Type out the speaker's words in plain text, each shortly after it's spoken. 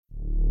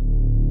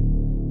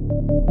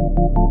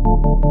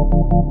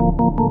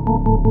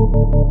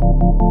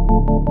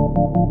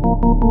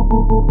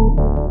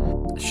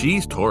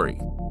She's Tori.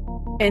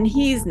 And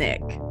he's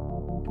Nick.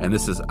 And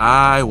this is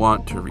I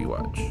Want to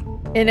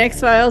Rewatch, an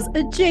X-Files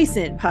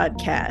adjacent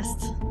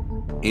podcast.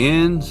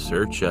 In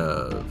search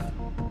of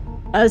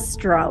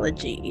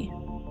astrology.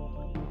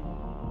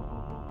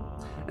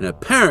 And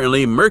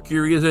apparently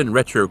Mercury is in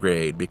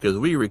retrograde because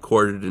we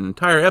recorded an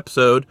entire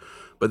episode,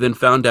 but then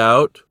found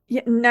out...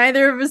 Yeah,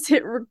 neither of us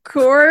hit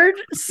record,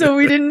 so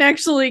we didn't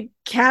actually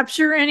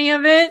capture any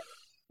of it,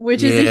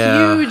 which is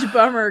a huge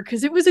bummer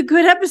because it was a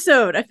good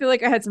episode. I feel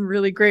like I had some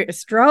really great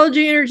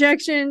astrology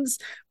interjections.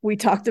 We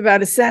talked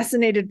about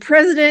assassinated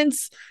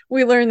presidents.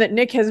 We learned that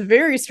Nick has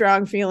very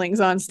strong feelings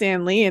on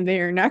Stan Lee, and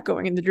they are not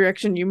going in the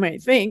direction you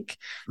might think.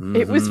 Mm-hmm.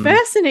 It was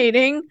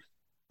fascinating.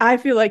 I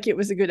feel like it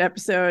was a good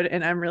episode,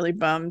 and I'm really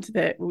bummed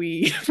that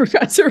we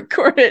forgot to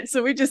record it.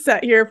 So we just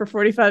sat here for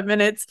 45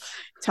 minutes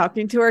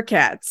talking to our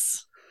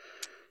cats.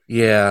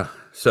 Yeah.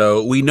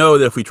 So we know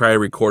that if we try to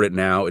record it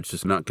now, it's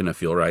just not going to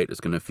feel right. It's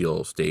going to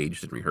feel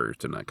staged and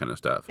rehearsed and that kind of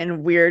stuff.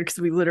 And weird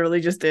because we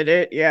literally just did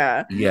it.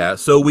 Yeah. Yeah.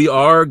 So we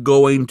are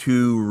going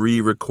to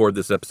re-record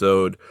this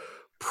episode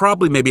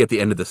probably maybe at the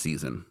end of the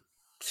season.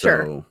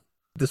 Sure. So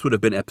this would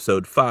have been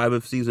episode 5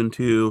 of season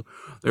 2.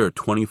 There are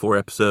 24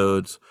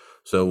 episodes.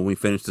 So when we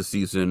finish the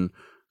season,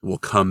 we'll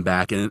come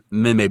back and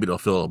then maybe it'll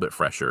feel a little bit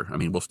fresher. I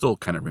mean, we'll still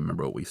kind of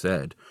remember what we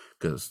said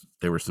because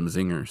there were some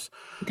zingers.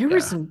 There were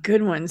some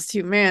good ones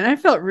too, man. I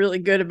felt really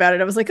good about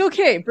it. I was like,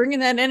 okay, bring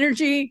in that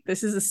energy.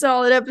 This is a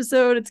solid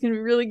episode. It's going to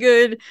be really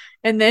good.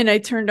 And then I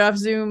turned off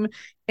Zoom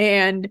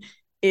and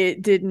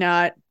it did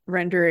not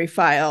render a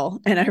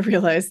file. And I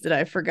realized that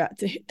I forgot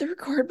to hit the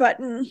record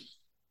button,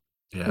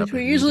 which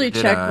we usually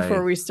check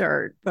before we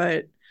start,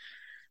 but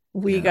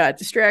we got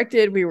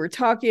distracted. We were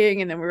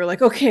talking and then we were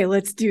like, okay,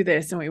 let's do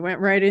this. And we went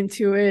right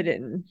into it.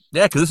 And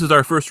yeah, because this is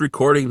our first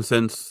recording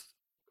since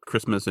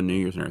Christmas and New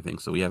Year's and everything.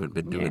 So we haven't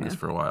been doing this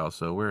for a while.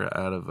 So we're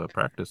out of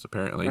practice,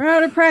 apparently. We're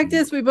out of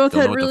practice. We both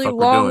had really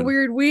long,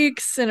 weird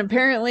weeks. And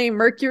apparently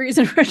Mercury's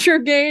in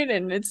retrograde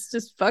and it's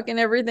just fucking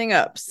everything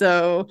up.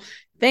 So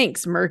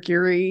thanks,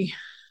 Mercury.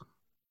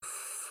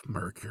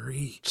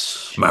 Mercury.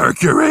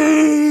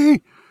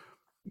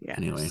 Yeah.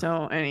 Anyway,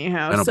 so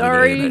anyhow, I don't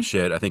sorry. believe any of that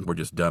shit. I think we're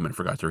just dumb and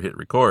forgot to hit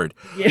record.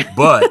 Yeah.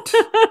 But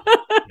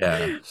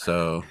yeah,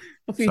 so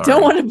if you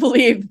don't want to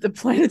believe the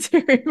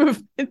planetary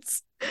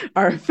movements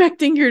are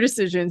affecting your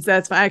decisions,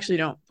 that's fine. I actually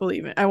don't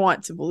believe it. I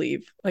want to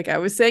believe. Like I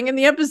was saying in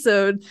the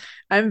episode,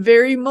 I'm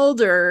very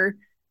Mulder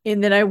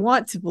in that I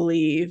want to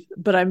believe,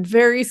 but I'm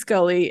very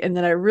Scully in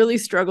that I really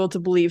struggle to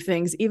believe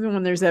things even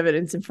when there's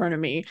evidence in front of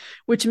me,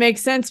 which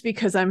makes sense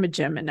because I'm a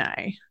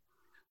Gemini.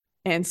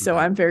 And so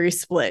I'm very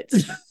split.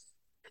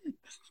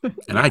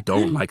 And I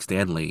don't like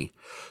Stan Lee.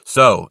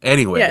 So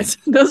anyway. Yes,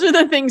 those are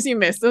the things you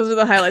missed. Those are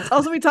the highlights.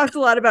 Also, we talked a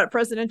lot about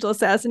presidential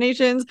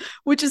assassinations,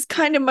 which is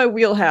kind of my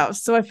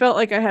wheelhouse. So I felt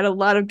like I had a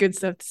lot of good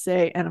stuff to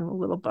say, and I'm a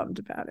little bummed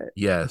about it.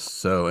 Yes.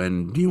 So,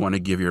 and do you want to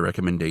give your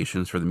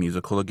recommendations for the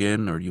musical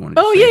again? Or do you want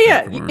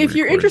to If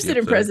you're interested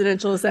in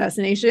presidential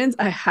assassinations,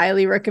 I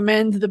highly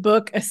recommend the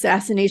book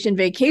Assassination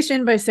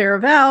Vacation by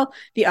Sarah Vowell.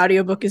 The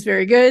audiobook is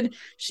very good.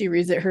 She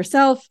reads it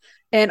herself.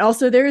 And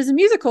also there is a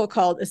musical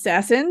called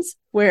Assassins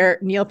where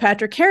Neil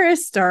Patrick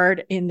Harris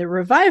starred in the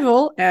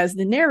revival as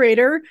the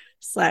narrator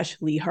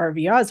 / Lee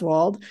Harvey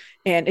Oswald.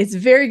 And it's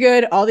very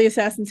good. All the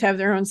assassins have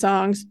their own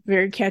songs,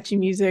 very catchy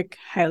music.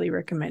 Highly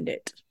recommend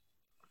it.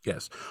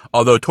 Yes.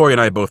 Although Tori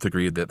and I both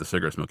agreed that the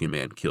cigarette smoking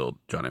man killed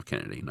John F.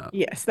 Kennedy.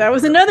 Yes, that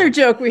was another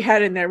joke we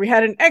had in there. We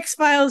had an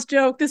X-Files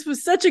joke. This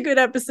was such a good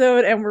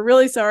episode and we're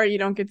really sorry you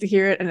don't get to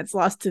hear it and it's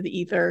lost to the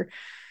ether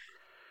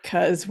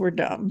because we're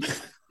dumb.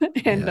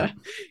 And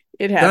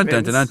it happens.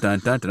 Dun, dun, dun, dun,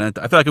 dun, dun,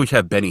 dun. I feel like we should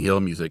have Benny Hill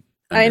music.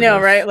 I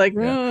know, right? Like,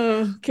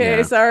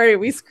 okay, sorry,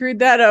 we screwed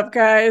that up,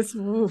 guys.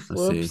 Oof,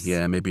 Let's see.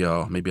 Yeah, maybe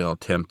I'll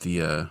tempt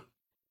the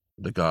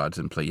gods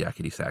and play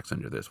yakety sax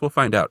under this. We'll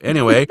find out.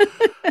 Anyway,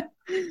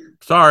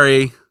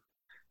 sorry.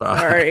 Bye.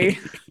 Sorry.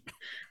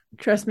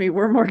 Trust me,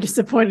 we're more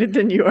disappointed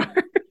than you are.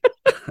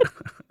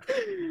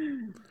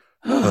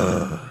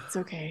 It's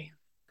okay.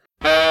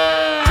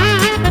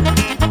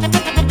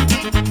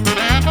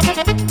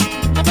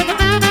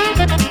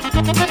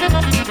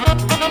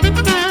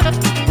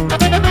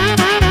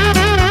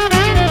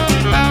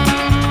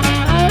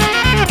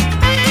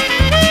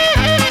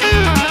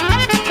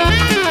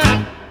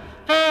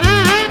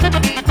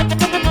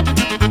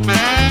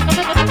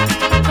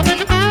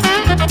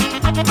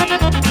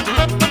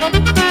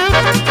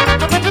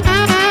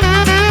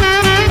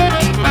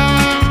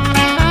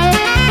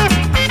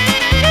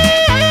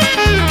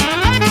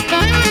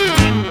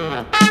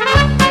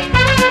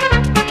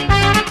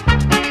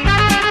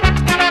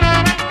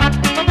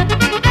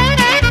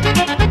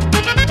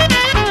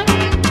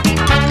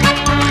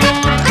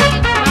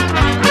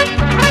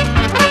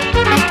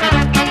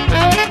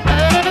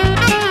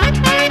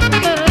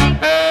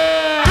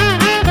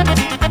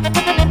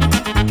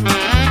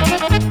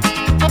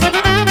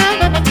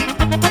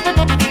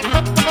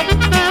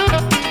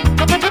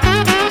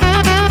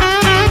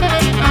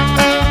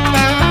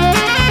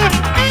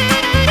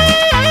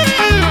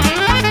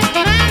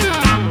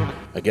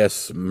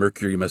 guess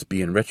Mercury must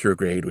be in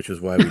retrograde, which is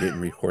why we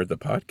didn't record the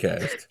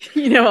podcast.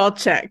 I'll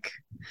check.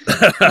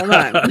 Hold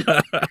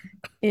on.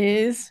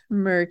 Is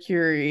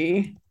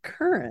Mercury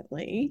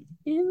currently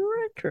in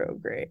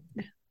retrograde?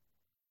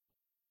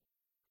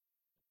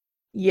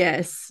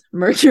 Yes,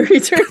 Mercury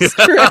turns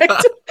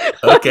correct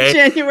Okay. on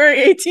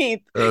January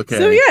 18th. Okay.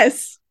 So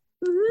yes.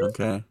 Mm-hmm.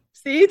 Okay.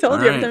 See, told All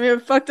you every right. time you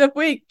have a fucked up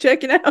week.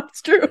 Check it out.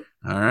 It's true.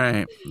 All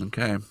right.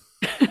 Okay.